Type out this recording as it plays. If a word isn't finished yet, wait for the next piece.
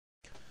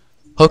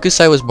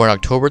Hokusai was born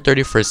October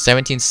 31st,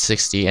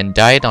 1760 and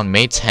died on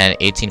May 10,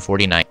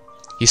 1849.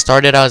 He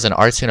started out as an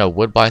art student of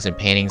woodblocks and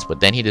paintings, but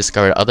then he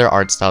discovered other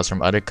art styles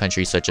from other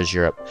countries such as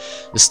Europe.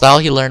 The style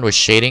he learned was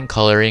shading,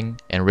 coloring,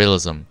 and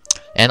realism,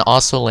 and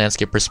also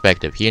landscape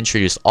perspective. He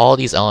introduced all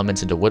these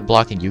elements into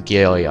woodblock and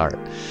ukiyo-e art,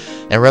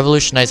 and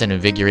revolutionized and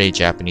invigorated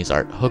Japanese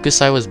art.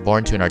 Hokusai was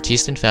born to an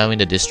artisan family in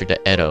the district of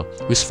Edo,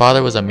 whose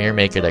father was a mirror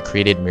maker that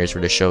created mirrors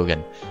for the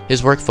shogun.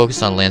 His work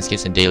focused on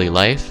landscapes and daily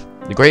life.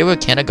 The Great Wheel of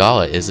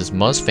Kanagawa is his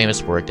most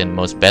famous work and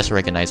most best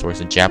recognized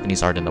works of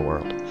Japanese art in the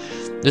world.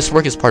 This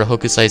work is part of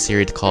Hokusai's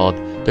series called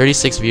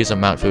 36 Views of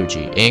Mount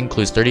Fuji. It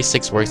includes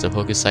 36 works of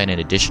Hokusai and an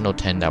additional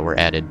 10 that were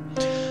added.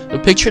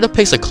 The picture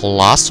depicts a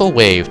colossal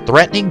wave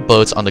threatening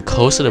boats on the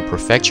coast of the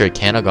prefecture of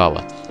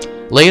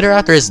Kanagawa. Later,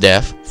 after his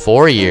death,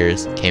 4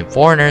 years, came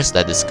foreigners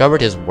that discovered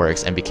his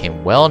works and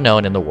became well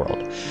known in the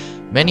world.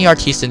 Many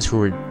artisans who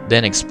were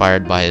then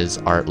inspired by his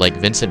art, like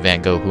Vincent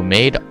van Gogh, who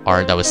made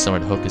art that was similar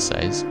to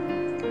Hokusai's.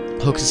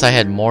 Hokusai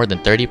had more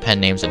than 30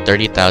 pen names and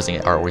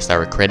 30,000 artworks that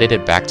were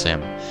credited back to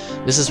him.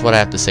 This is what I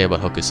have to say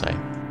about Hokusai.